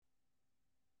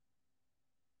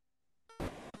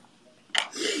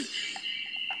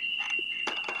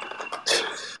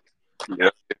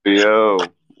Yo,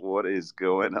 what is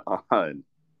going on?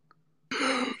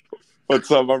 What's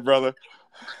up, my brother?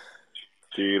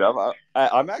 Dude,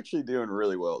 I'm actually doing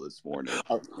really well this morning.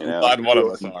 I'm glad one of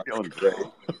us are. Feeling great.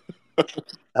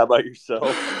 How about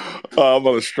yourself? I'm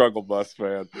on a struggle bus,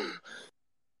 man.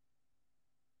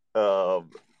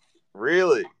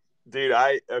 Really? Dude,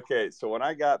 so when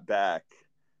I got back,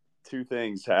 two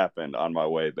things happened on my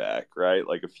way back, right?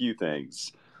 Like a few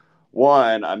things.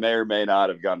 One, I may or may not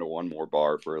have gone to one more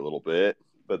bar for a little bit.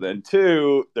 But then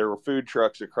two, there were food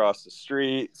trucks across the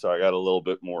street, so I got a little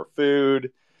bit more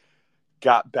food.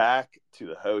 Got back to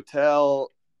the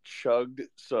hotel, chugged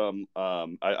some.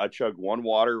 I chugged one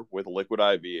water with liquid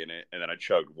IV in it, and then I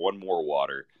chugged one more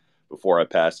water before I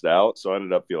passed out. So I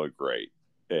ended up feeling great,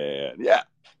 and yeah.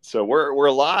 So we're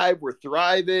alive, we're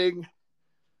thriving.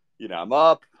 You know, I'm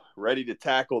up, ready to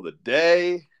tackle the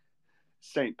day.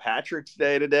 St. Patrick's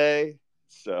Day today,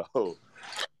 so.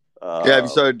 Have you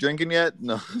started drinking yet?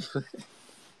 No.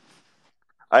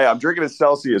 I'm drinking a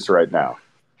Celsius right now.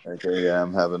 Okay, yeah,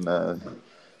 I'm having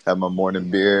have my morning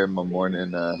beer, my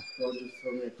morning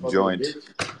joint.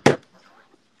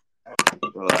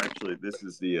 Well, actually, this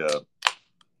is the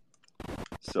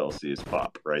Celsius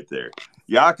pop right there.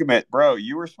 Yakimet, bro,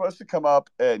 you were supposed to come up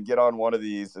and get on one of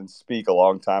these and speak a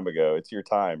long time ago. It's your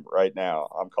time right now.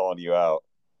 I'm calling you out.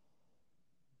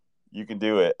 You can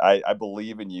do it. I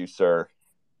believe in you, sir.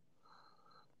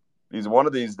 He's one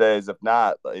of these days. If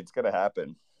not, it's going to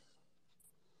happen.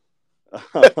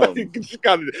 How many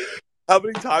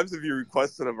times have you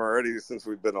requested him already since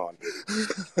we've been on?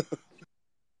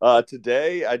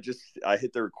 Today, I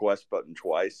hit the request button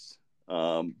twice.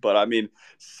 But I mean,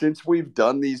 since we've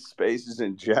done these spaces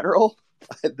in general,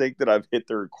 I think that I've hit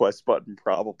the request button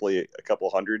probably a couple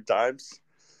hundred times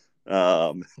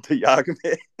to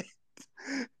Yakimet.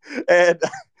 And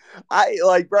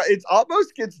bro, it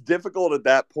almost gets difficult at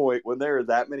that point when there are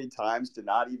that many times to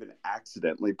not even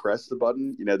accidentally press the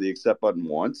button, the accept button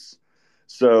once.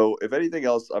 So if anything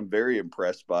else, I'm very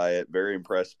impressed by it, very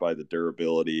impressed by the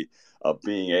durability of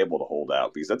being able to hold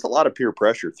out, because that's a lot of peer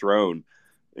pressure thrown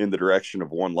in the direction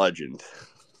of one legend.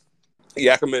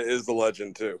 Yakimet is the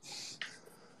legend too.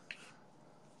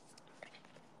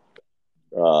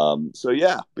 So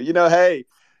yeah, but hey,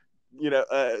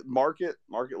 market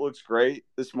looks great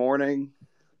this morning.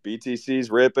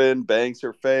 BTC's ripping, banks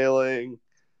are failing.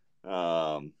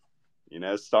 Stonks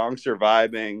are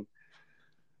vibing.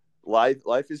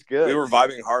 Life is good. We were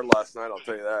vibing hard last night, I'll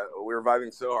tell you that. We were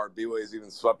vibing so hard, B-Ways even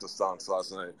swept the Stonks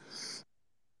last night.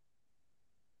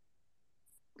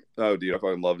 Oh, dude, I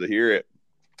fucking love to hear it.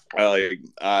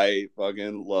 I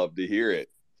fucking love to hear it.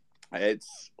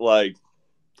 It's like,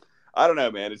 I don't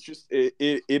know, man. It's just,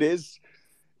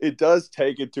 it does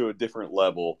take it to a different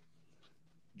level,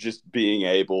 just being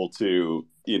able to,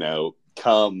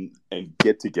 come and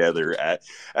get together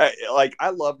I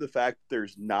love the fact that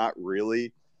there's not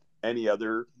really any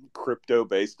other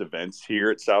crypto-based events here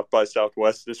at South by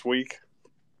Southwest this week,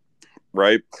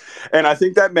 right? And I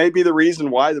think that may be the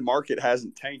reason why the market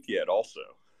hasn't tanked yet also.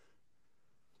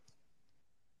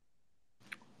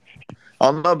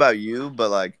 I don't know about you,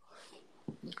 but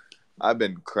I've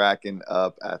been cracking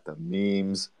up at the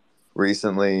memes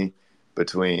recently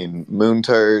between moon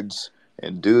turds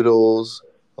and doodles.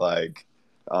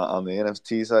 On the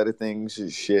NFT side of things,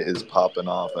 shit is popping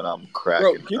off, and I'm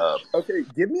cracking up. Okay,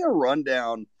 give me a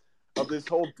rundown of this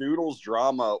whole doodles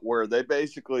drama where they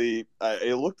basically,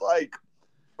 it looked like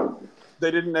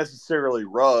they didn't necessarily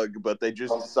rug, but they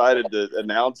just decided to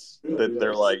announce that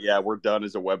they're like, yeah, we're done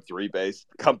as a Web3 based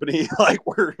company.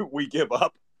 We give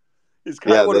up.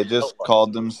 They just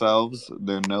called themselves.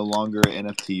 They're no longer an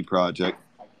NFT project.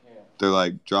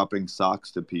 They're dropping socks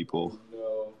to people.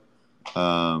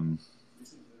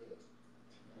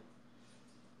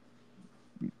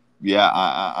 Yeah,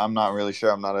 I'm not really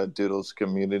sure. I'm not a Doodles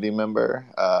community member,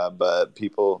 but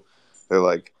people,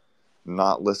 they're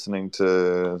not listening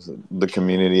to the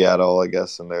community at all, I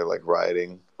guess, and they're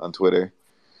rioting on Twitter.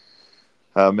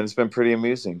 And it's been pretty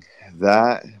amusing.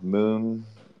 That moon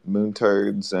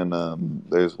turds, and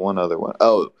there's one other one.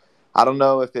 Oh, I don't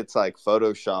know if it's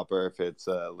Photoshop or if it's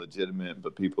legitimate,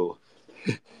 but people,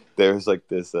 there's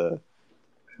this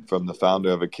from the founder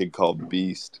of a kid called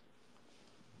Beast.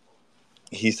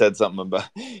 He said something about,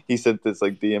 he sent this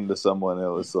DM to someone. It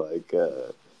was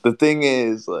the thing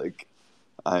is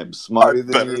I'm smarter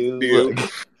than you.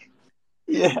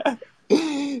 Yeah,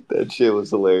 that shit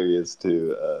was hilarious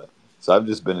too. So I've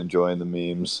just been enjoying the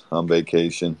memes on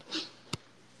vacation.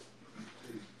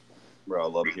 Bro, I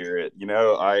love to hear it.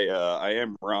 I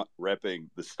am repping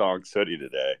the Stonks hoodie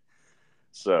today.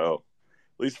 So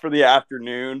least for the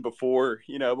afternoon before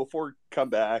come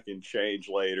back and change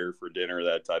later for dinner,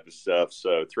 that type of stuff.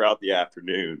 So throughout the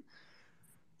afternoon,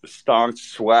 the Stonks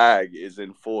swag is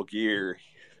in full gear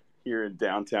here in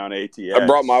downtown ATX. I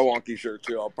brought my Wonky shirt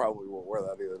too. I'll probably won't wear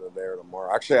that either today or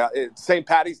tomorrow. Actually, it's St.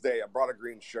 Patty's Day. I brought a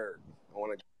green shirt.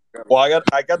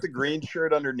 I got the green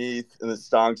shirt underneath and the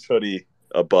Stonks hoodie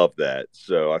above that.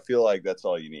 So I feel like that's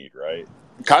all you need, right?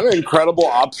 Kind of incredible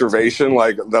observation,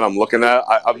 like that I'm looking at.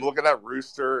 I'm looking at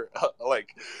Rooster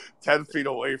like 10 feet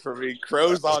away from me.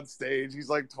 Crow's on stage. He's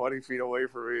like 20 feet away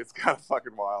from me. It's kind of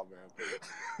fucking wild,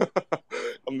 man.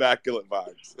 Immaculate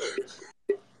vibes.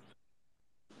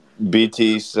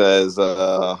 BT says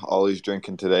all he's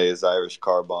drinking today is Irish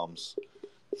car bombs.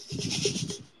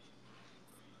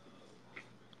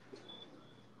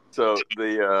 So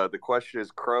the question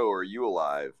is, Crow, are you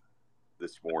alive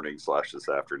this morning / this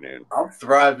afternoon? I'm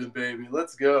thriving, baby.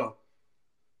 Let's go.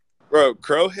 Bro,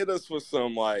 Crow hit us with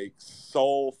some like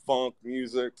soul funk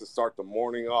music to start the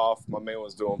morning off. My man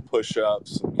was doing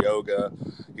push-ups, some yoga.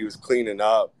 He was cleaning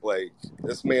up. Like,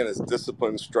 this man is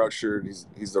disciplined, structured.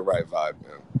 He's the right vibe,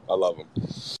 man. I love him.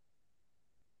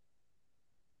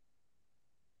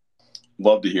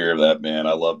 Love to hear that, man.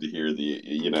 I love to hear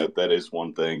that is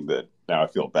one thing that now I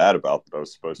feel bad about that I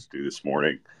was supposed to do this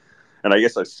morning. And I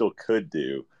guess I still could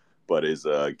do, but is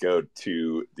go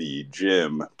to the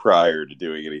gym prior to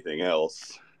doing anything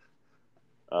else.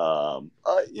 If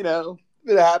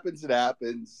it happens, it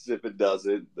happens. If it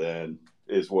doesn't, then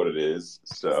is what it is.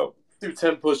 So do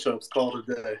 10 push-ups, call it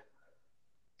a day.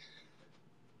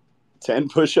 10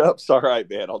 push-ups? All right,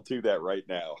 man. I'll do that right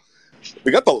now.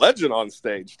 We got the legend on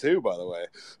stage, too, by the way.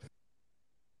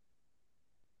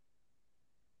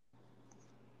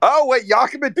 Oh, wait.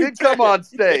 Yakima did come on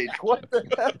stage. What the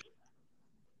heck?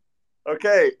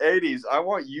 Okay, 80s, I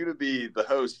want you to be the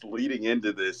host leading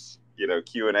into this,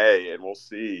 Q&A, and we'll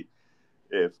see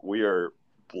if we are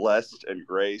blessed and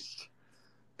graced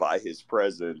by his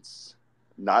presence,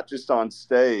 not just on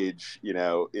stage,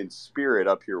 in spirit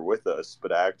up here with us,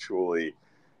 but actually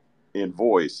in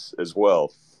voice as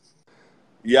well.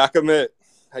 Yakima,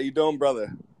 how you doing,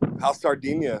 brother? How's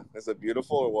Sardinia? Is it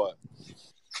beautiful or what?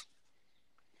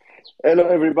 Hello,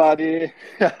 everybody.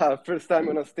 First time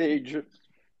on a stage.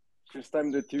 First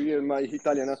time that you hear my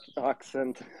Italian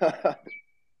accent.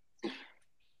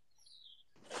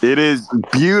 It is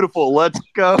beautiful. Let's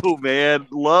go, man.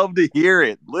 Love to hear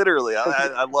it. Literally,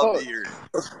 I love to hear it.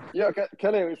 Yeah,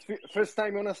 Caleb, first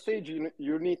time on a stage,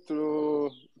 you need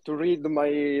to read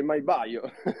my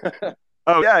bio.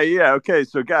 Oh, yeah. Okay,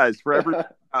 so guys, for everyone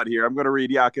out here, I'm going to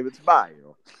read Yakov's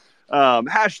bio.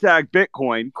 Hashtag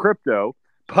Bitcoin, crypto,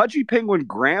 Pudgy Penguin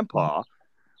Grandpa,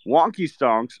 Wonky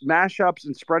Stonks, mashups,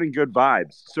 and spreading good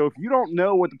vibes. So if you don't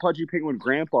know what the Pudgy Penguin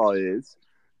Grandpa is,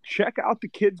 check out the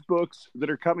kids' books that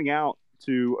are coming out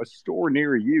to a store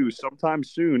near you sometime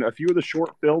soon. A few of the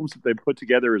short films that they put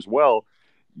together as well.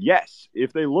 Yes,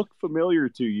 if they look familiar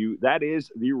to you, that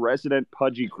is the resident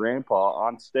Pudgy Grandpa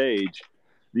on stage,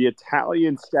 the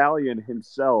Italian stallion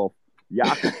himself,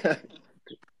 Jacob.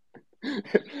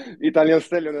 Italian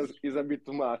stallion is a bit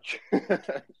too much.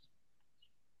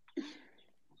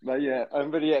 But yeah,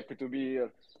 I'm very happy to be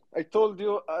here. I told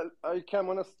you I came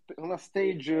on a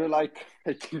stage like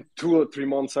I think 2 or 3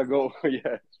 months ago.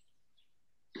 Yeah.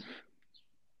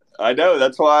 I know.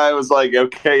 That's why I was like,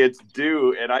 okay, it's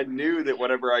due. And I knew that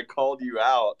whenever I called you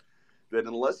out, that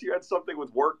unless you had something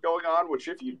with work going on, which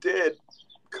if you did,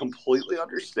 completely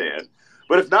understand.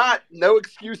 But if not, no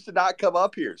excuse to not come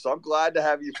up here. So I'm glad to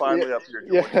have you finally up here.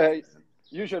 Yeah.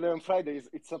 Usually on Fridays,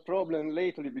 it's a problem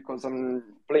lately because I'm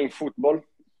playing football.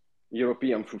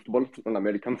 European football, not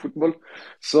American football.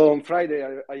 So on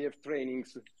Friday I have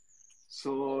trainings.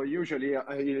 So usually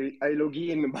I log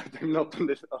in, but I'm not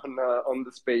on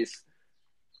the space.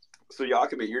 So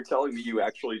Yakima, you're telling me you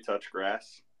actually touch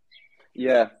grass?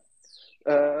 Yeah,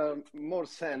 more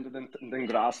sand than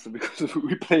grass because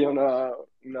we play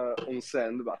on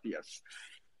sand. But yes.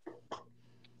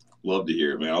 Love to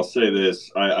hear it, man. I'll say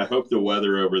this: I hope the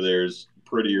weather over there is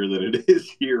prettier than it is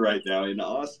here right now in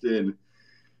Austin.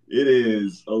 It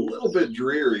is a little bit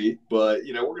dreary, but,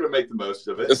 we're going to make the most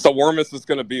of it. It's the warmest it's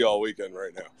going to be all weekend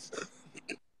right now.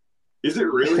 Is it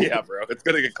really? Yeah, bro. It's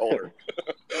going to get colder.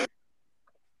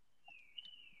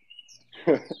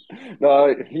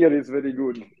 No, here is very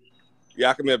good.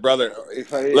 Yakima, brother.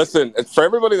 Listen, for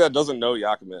everybody that doesn't know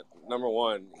Yakima, number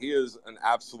one, he is an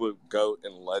absolute goat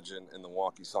and legend in the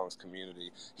Wonky Songs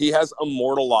community. He has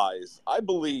immortalized, I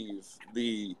believe,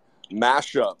 the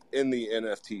mashup in the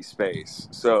NFT space.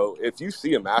 So if you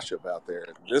see a mashup out there,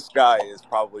 this guy is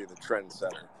probably the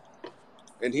trendsetter.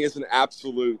 And he is an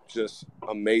absolute, just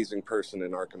amazing person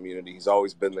in our community. He's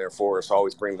always been there for us,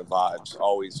 always bringing the vibes,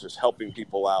 always just helping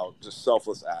people out, just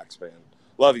selfless acts, man.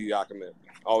 Love you, Yakimet.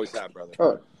 Always have, brother.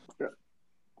 Oh, yeah.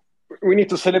 We need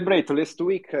to celebrate. Last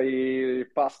week, I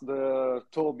passed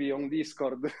Toby on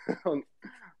Discord on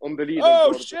the leaderboard.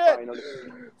 Oh, shit!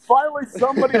 Finally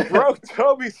somebody broke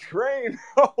Toby's train.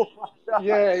 Oh, my God.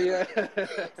 Yeah.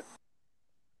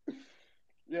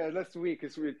 Yeah, last week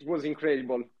it was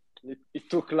incredible. It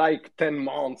took like 10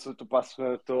 months to pass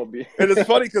Toby. And it's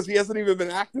funny because he hasn't even been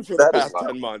active for the past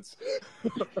 10 months.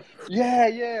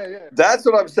 Yeah. That's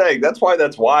what I'm saying. That's why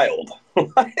that's wild.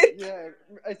 Yeah,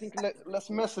 I think last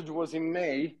message was in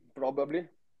May, probably.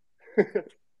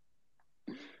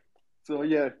 So,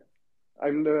 yeah,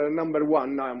 I'm the number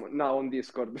one now on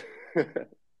Discord.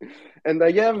 And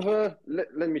I have,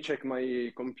 let me check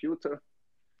my computer.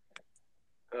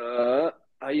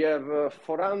 I have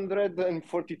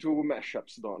 442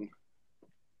 mashups done.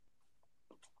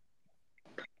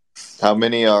 How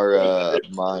many are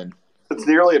mine? It's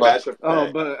nearly a mashup.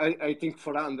 Oh, but I think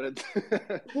 400.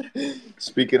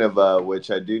 Speaking of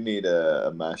which, I do need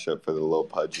a mashup for the little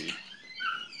Pudgy.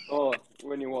 Oh,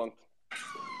 when you want.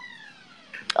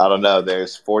 I don't know.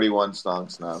 There's 41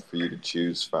 songs now for you to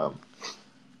choose from.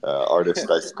 Artist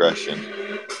discretion.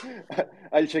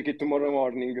 I'll check it tomorrow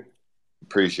morning.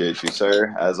 Appreciate you,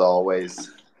 sir. As always,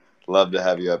 love to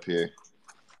have you up here.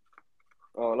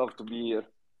 Oh, I love to be here.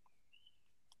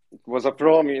 It was a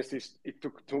promise. It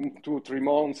took 2-3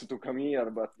 months to come here,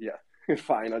 but yeah,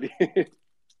 finally.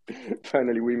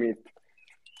 Finally we meet.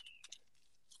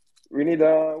 We need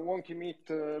a Wonky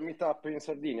meet up in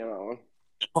Sardinia now.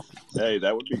 Hey,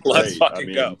 that would be great. Let's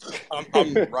fucking go.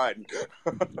 I'm riding.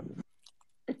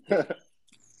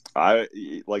 I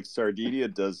like Sardinia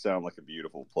does sound like a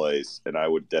beautiful place, and I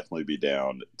would definitely be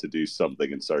down to do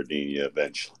something in Sardinia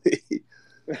eventually.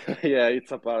 Yeah,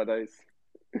 it's a paradise.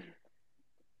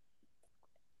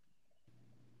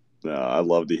 No, I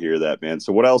love to hear that, man.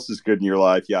 So what else is good in your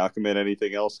life, Yakimet?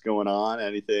 Anything else going on?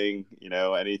 Anything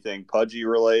Pudgy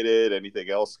related? Anything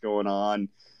else going on,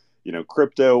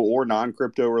 crypto or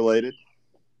non-crypto related?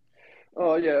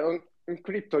 Oh, yeah. On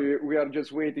crypto, we are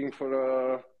just waiting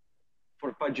for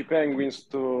Pudgy Penguins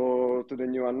to the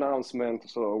new announcement.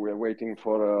 So we are waiting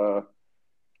for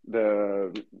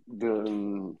the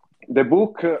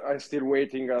book. I'm still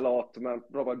waiting a lot, man.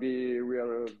 Probably we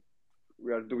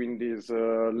are doing this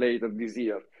later this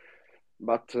year.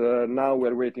 But now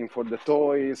we're waiting for the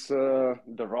toys,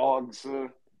 the rogs.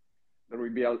 There will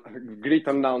be a great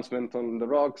announcement on the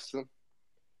rogs.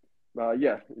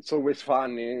 Yeah, it's always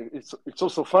funny. It's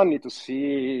also funny to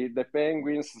see the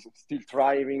penguins still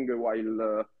thriving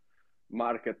while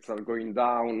markets are going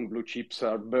down, blue chips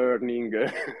are burning.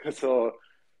 So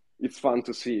it's fun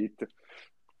to see it.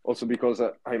 Also because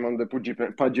I'm on the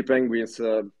Pudgy Penguins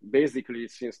basically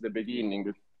since the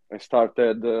beginning. I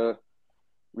started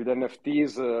with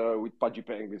NFTs with Pudgy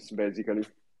Penguins, basically.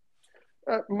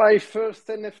 My first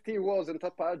NFT wasn't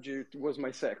a Pudgy, it was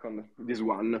my second, this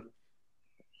one.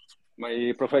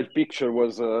 My profile picture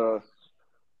was,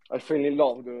 I fell in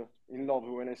love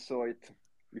when I saw it,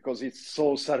 because it's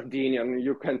so Sardinian,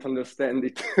 you can't understand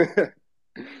it.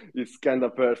 It's kind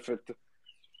of perfect.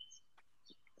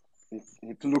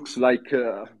 It looks like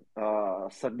a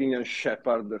Sardinian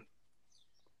shepherd.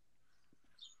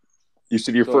 You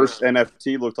said your first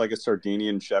NFT looked like a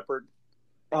Sardinian shepherd?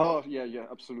 Oh, yeah,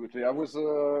 absolutely. I was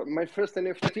my first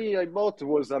NFT I bought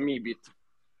was a Meebit.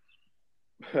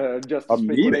 Just to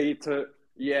speculate.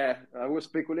 Yeah, I was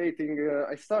speculating.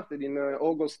 I started in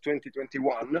August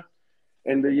 2021,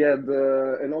 and they had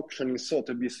an auction in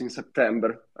Sotheby's in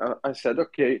September. I said,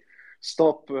 okay,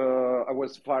 stop. I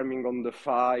was farming on the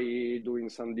FI, doing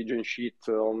some DJ shit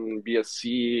on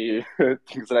BSC,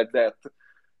 things like that.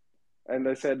 And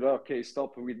I said, okay,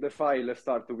 stop with the FI. Let's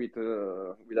start with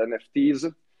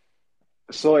NFTs.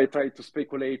 So I tried to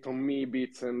speculate on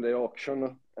Meebits and the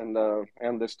auction, and I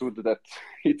understood that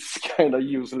it's kind of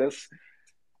useless.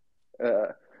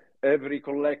 Every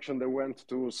collection that went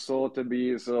to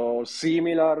Sotheby's or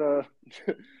similar,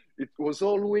 it was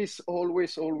always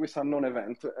a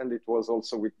non-event, and it was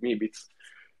also with Meebits.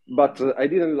 But I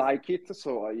didn't like it,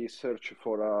 so I searched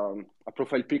for a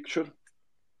profile picture,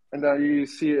 and I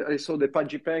saw the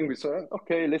Pudgy Penguin. So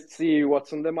okay, let's see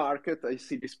what's on the market. I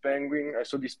saw this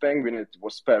penguin. It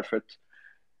was perfect.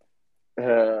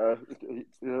 I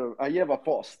have a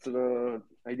post.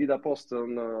 I did a post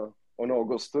on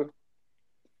August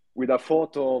with a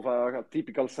photo of a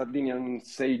typical Sardinian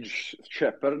sage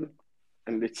shepherd,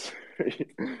 and it's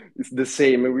it's the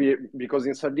same. Because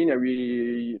in Sardinia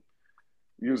we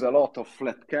use a lot of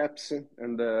flat caps,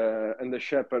 and the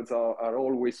shepherds are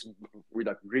always with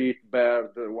a great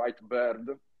bird, a white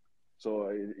bird. So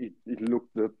it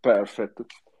looked perfect.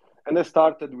 And I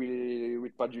started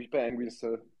with pudgy penguins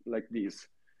like this.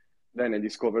 Then I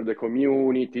discovered the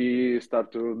community,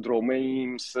 start to draw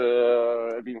memes,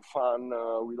 having fun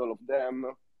with all of them.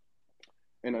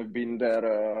 And I've been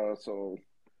there, so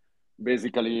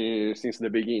basically since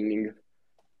the beginning.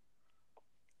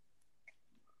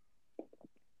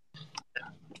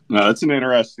 No, that's an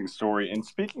interesting story. And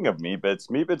speaking of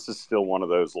Meebits is still one of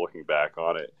those, looking back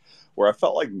on it, where I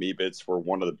felt like Meebits were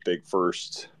one of the big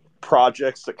first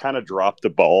projects that kind of dropped the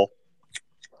ball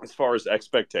as far as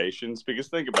expectations. Because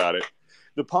think about it,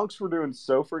 the punks were doing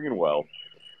so freaking well,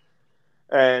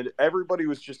 and everybody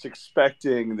was just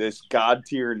expecting this god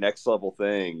tier next level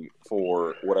thing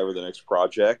for whatever the next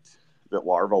project that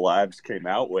Larva Labs came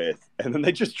out with, and then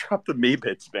they just dropped the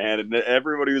Meebits, man, and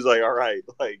everybody was like, all right,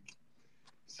 like,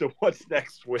 so what's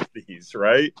next with these,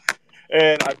 right?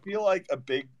 And I feel like a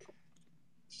big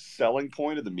selling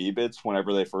point of the Meebits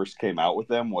whenever they first came out with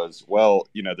them was, well,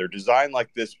 you know, they're designed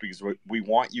like this because we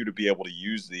want you to be able to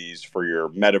use these for your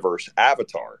metaverse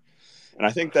avatar. And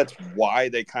I think that's why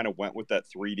they kind of went with that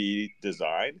 3D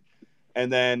design.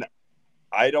 And then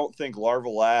I don't think Larva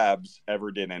Labs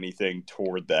ever did anything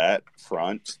toward that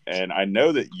front. And I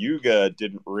know that Yuga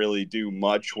didn't really do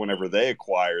much whenever they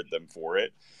acquired them for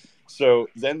it. So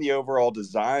then the overall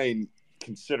design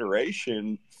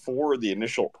consideration for the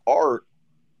initial art,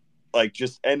 like,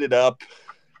 just ended up,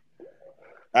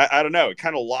 I don't know, it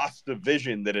kind of lost the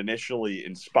vision that initially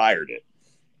inspired it.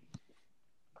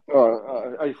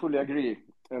 I fully agree.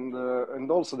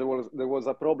 And also there was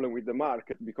a problem with the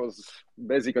market because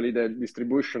basically the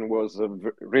distribution was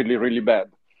really, really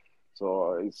bad.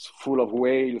 So it's full of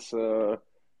whales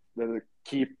that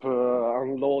keep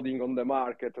unloading on the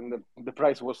market, and the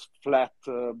price was flat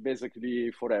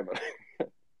basically forever.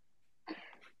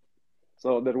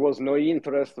 So there was no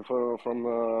interest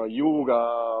from Yuga,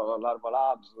 Larva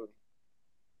Labs.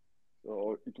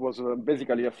 So it was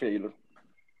basically a failure.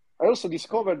 I also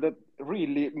discovered that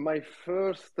really my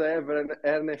first ever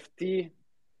NFT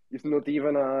is not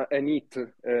even an it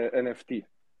NFT.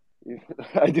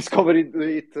 I discovered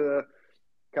it a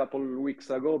couple weeks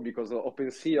ago because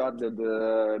OpenSea added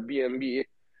BNB.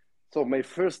 So my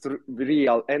first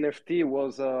real NFT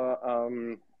was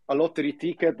a lottery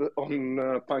ticket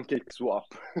on PancakeSwap.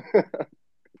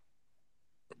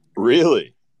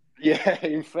 Really? Yeah,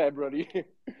 in February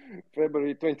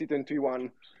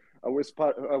 2021. I was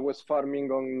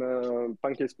farming on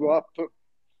PancakeSwap,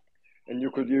 and you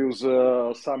could use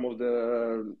some of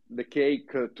the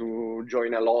cake to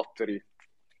join a lottery.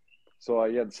 So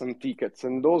I had some tickets,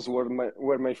 and those were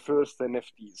my first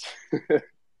NFTs.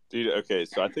 Dude, okay,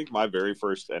 so I think my very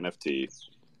first NFT,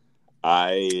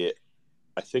 I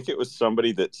think it was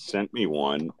somebody that sent me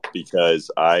one because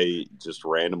I just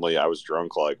randomly, I was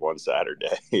drunk like one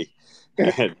Saturday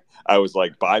and I was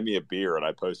like, buy me a beer, and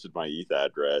I posted my ETH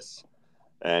address,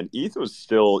 and ETH was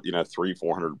still, you know,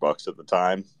 $300-400 at the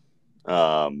time.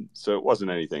 So it wasn't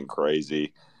anything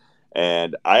crazy.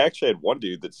 And I actually had one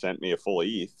dude that sent me a full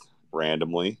ETH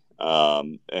randomly.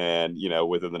 And, you know,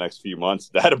 within the next few months,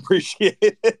 that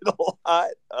appreciated a lot.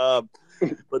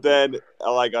 But then,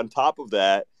 like, on top of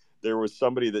that, there was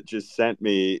somebody that just sent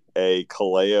me a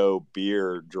Kaleo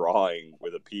beer drawing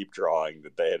with a peep drawing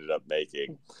that they ended up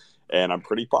making. And I'm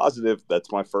pretty positive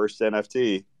that's my first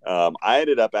NFT. I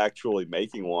ended up actually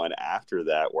making one after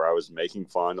that where I was making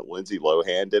fun. Lindsay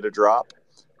Lohan did a drop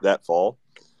that fall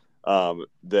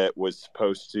that was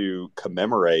supposed to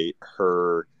commemorate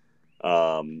her.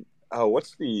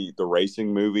 What's the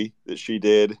racing movie that she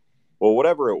did? Well,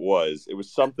 whatever it was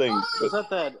something. Was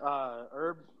that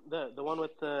herb? The one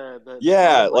with the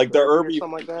yeah, like the Herbie Herbie, or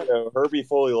something like that? you know, Herbie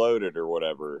Fully Loaded or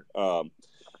whatever.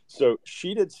 So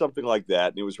she did something like that,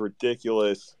 and it was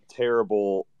ridiculous,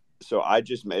 terrible. So I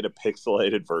just made a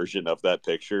pixelated version of that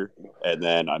picture, and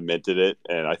then I minted it.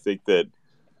 And I think that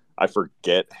I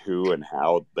forget who and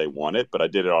how they won it, but I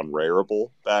did it on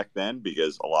Rarible back then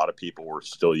because a lot of people were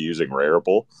still using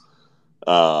Rarible.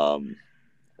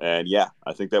 And yeah,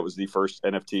 I think that was the first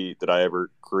NFT that I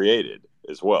ever created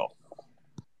as well.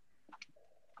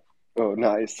 Oh,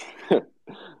 nice.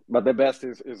 But the best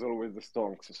is always the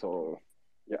Stonks. So,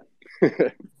 yeah.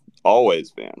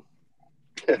 Always, man.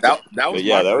 That was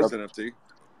yeah, my that first was... NFT.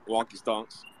 Wonky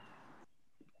Stonks.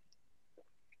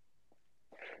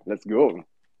 Let's go.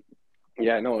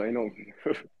 Yeah, I know.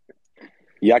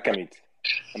 Jacamit,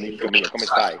 amico mio, come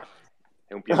stai?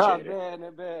 È un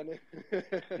piacere. Bene.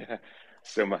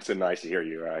 So nice to hear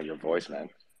your voice, man.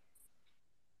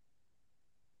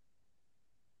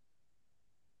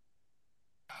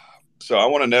 So I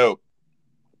want to know,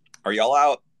 are y'all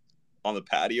out on the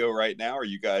patio right now? Are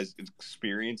you guys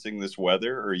experiencing this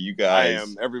weather? Or are you I guys?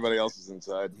 am. Everybody else is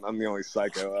inside. I'm the only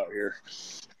psycho out here.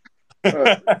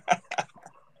 That's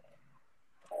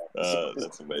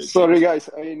amazing. Sorry, guys,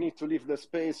 I need to leave the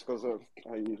space because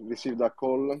I received a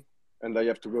call and I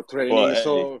have to go training. Well, hey.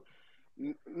 So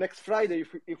next Friday,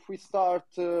 if we start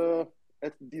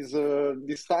at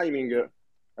this timing,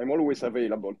 I'm always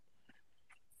available.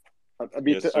 A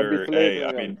bit later. Hey,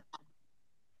 I mean,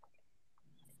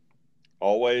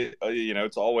 always,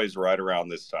 it's always right around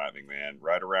this timing, man.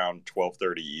 Right around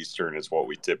 12:30 Eastern is what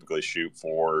we typically shoot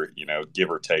for. Give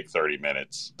or take 30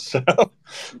 minutes. So,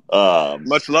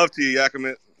 much love to you,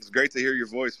 Yakimet. It's great to hear your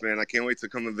voice, man. I can't wait to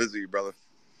come and visit you, brother.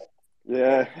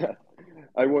 Yeah,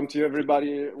 I want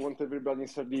everybody in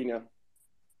Sardinia.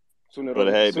 Sooner or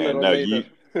later.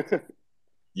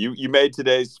 You made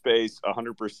today's space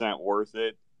 100% worth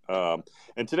it.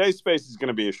 And today's space is going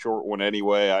to be a short one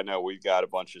anyway. I know we've got a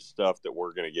bunch of stuff that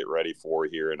we're going to get ready for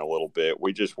here in a little bit.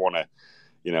 We just want to,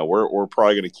 we're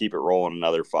probably going to keep it rolling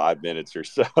another 5 minutes or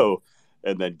so,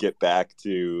 and then get back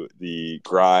to the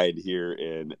grind here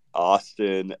in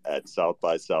Austin at South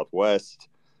by Southwest.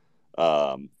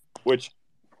 Which,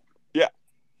 yeah.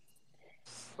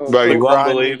 Bro, you won't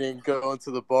believe going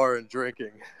to the bar and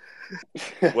drinking.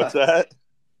 What's that?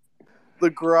 The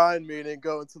grind meaning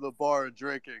going to the bar and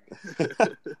drinking.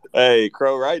 Hey,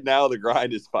 Crow, right now the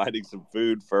grind is finding some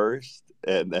food first,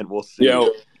 and then we'll see.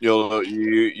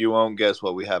 You won't guess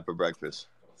what we have for breakfast.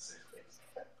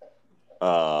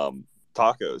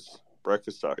 Tacos.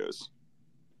 Breakfast tacos.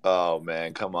 Oh,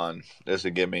 man, come on. This is a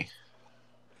gimme.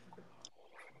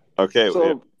 Okay,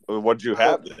 so, what'd you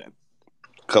have then?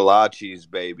 Kolaches,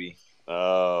 baby.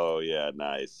 Oh, yeah,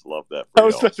 nice. Love that. That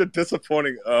was such a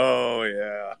disappointing. Oh,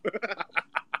 yeah.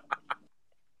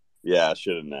 Yeah,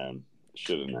 should have known.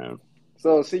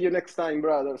 So see you next time,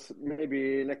 brothers.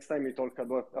 Maybe next time we talk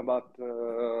about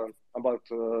the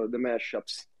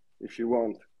mashups, if you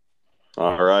want.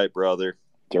 All right, brother.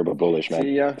 Turbo bullish, man.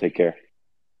 See ya. Take care.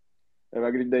 Have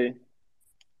a great day.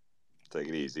 Take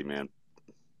it easy, man.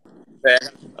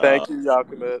 Thank you,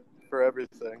 Yakimet, for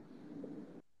everything.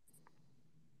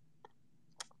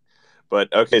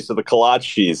 But, okay, so the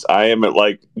kolaches,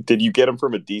 did you get them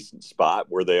from a decent spot?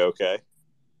 Were they okay?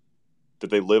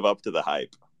 Did they live up to the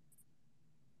hype?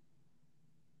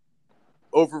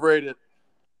 Overrated.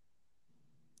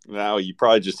 No, you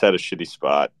probably just had a shitty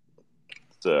spot.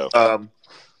 So,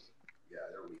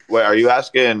 wait, are you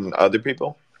asking other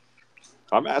people?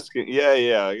 I'm asking.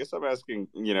 Yeah. I guess I'm asking.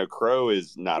 Crow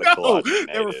is not a kolache native.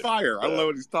 They were fire. So. I don't know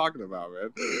what he's talking about,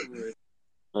 man.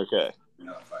 Okay.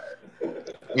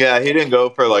 Yeah, he didn't go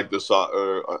for he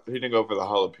didn't go for the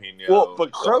jalapeno. Well,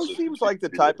 but Crow seems like the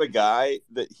type of guy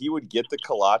that he would get the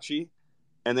kolache,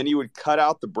 and then he would cut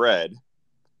out the bread,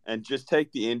 and just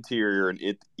take the interior and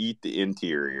eat the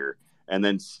interior, and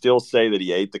then still say that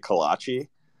he ate the kolache.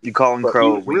 You call him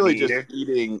Crow? Really just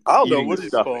eating. I don't know what he's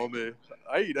calling me.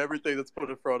 I eat everything that's put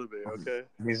in front of me. Okay.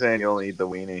 He's saying you only eat the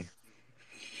weenie.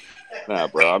 Nah,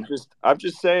 bro. I'm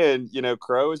just saying.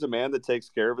 Crow is a man that takes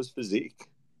care of his physique.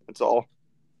 That's all.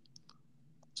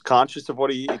 He's conscious of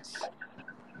what he eats.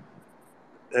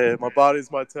 Hey, my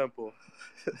body's my temple.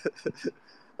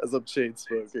 As I'm chain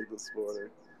smoking this morning.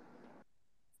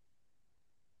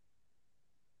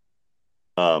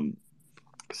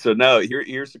 So no,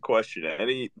 here's the question.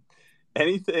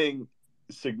 Anything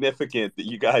significant that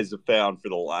you guys have found for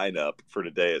the lineup for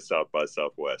today at South by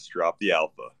Southwest? Drop the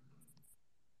alpha.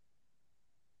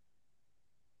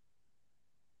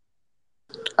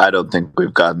 I don't think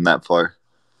we've gotten that far.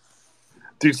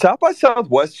 Dude, South by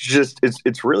Southwest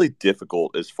it's really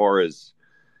difficult as far as,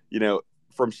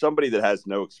 from somebody that has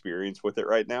no experience with it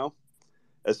right now,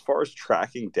 as far as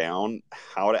tracking down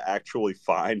how to actually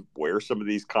find where some of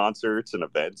these concerts and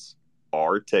events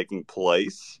are taking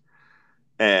place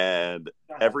and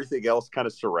everything else kind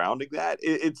of surrounding that.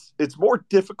 It's more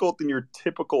difficult than your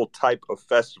typical type of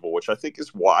festival, which I think is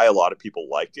why a lot of people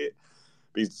like it.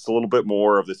 Because it's a little bit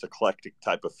more of this eclectic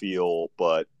type of feel,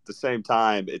 but at the same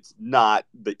time, it's not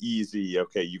the easy,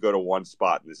 okay, you go to one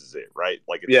spot and this is it, right?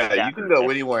 Like, you can go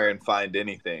anywhere and find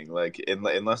anything. Like,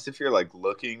 unless if you're,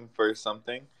 looking for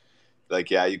something,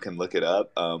 you can look it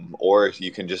up. Or if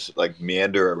you can just,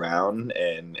 meander around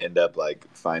and end up,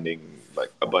 finding,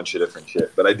 a bunch of different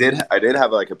shit. But I did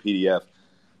have, a PDF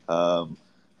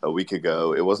a week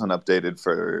ago. It wasn't updated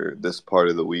for this part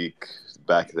of the week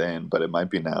back then, but it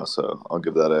might be now, so I'll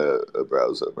give that a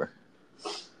browse over.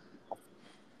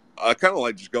 I kind of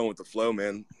like just going with the flow,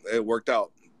 man. It worked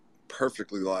out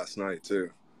perfectly last night too,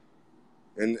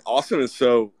 and Austin is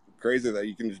so crazy that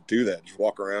you can just do that. Just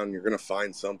walk around and you're going to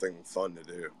find something fun to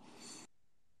do.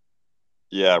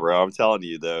 Yeah, bro. I'm telling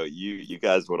you though, you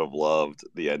guys would have loved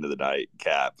the end of the night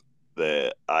cap.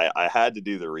 That I had to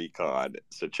do the recon.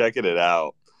 So checking it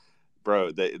out,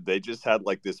 bro. They just had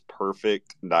like this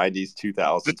perfect 90s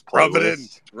 2000s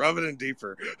playlist. Rub it in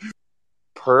deeper.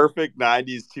 Perfect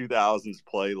 90s 2000s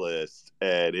playlist,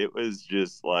 and it was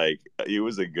just like it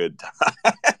was a good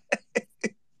time.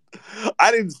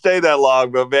 I didn't stay that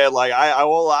long, but man, like I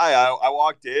won't lie, I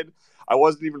walked in. I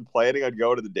wasn't even planning on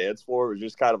going to the dance floor. It was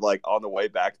just kind of like on the way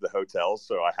back to the hotel.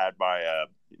 So I had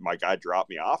my guy drop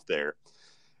me off there,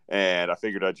 and I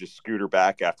figured I'd just scooter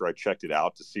back after I checked it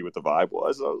out to see what the vibe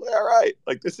was. I was like, all right,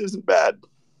 like this isn't bad.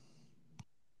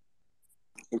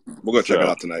 We'll go check it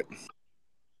out tonight.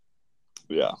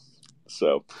 Yeah.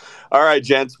 So, all right,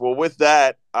 gents. Well, with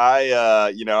that,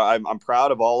 I'm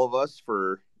proud of all of us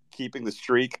for keeping the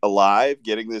streak alive,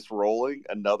 getting this rolling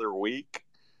another week.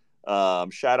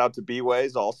 Shout out to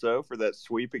B-Ways also for that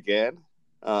sweep again.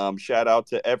 Shout out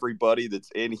to everybody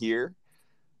that's in here,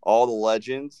 all the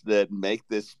legends that make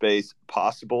this space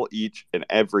possible each and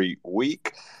every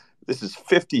week. This is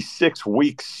 56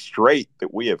 weeks straight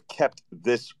that we have kept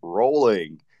this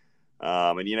rolling.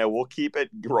 And we'll keep it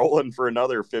rolling for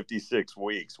another 56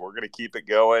 weeks. We're going to keep it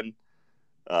going.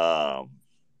 The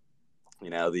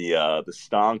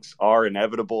stonks are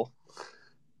inevitable.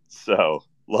 So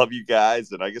love you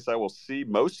guys. And I guess I will see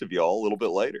most of y'all a little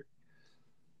bit later.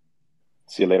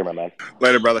 See you later, my man.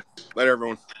 Later, brother. Later,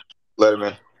 everyone. Later,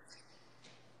 man.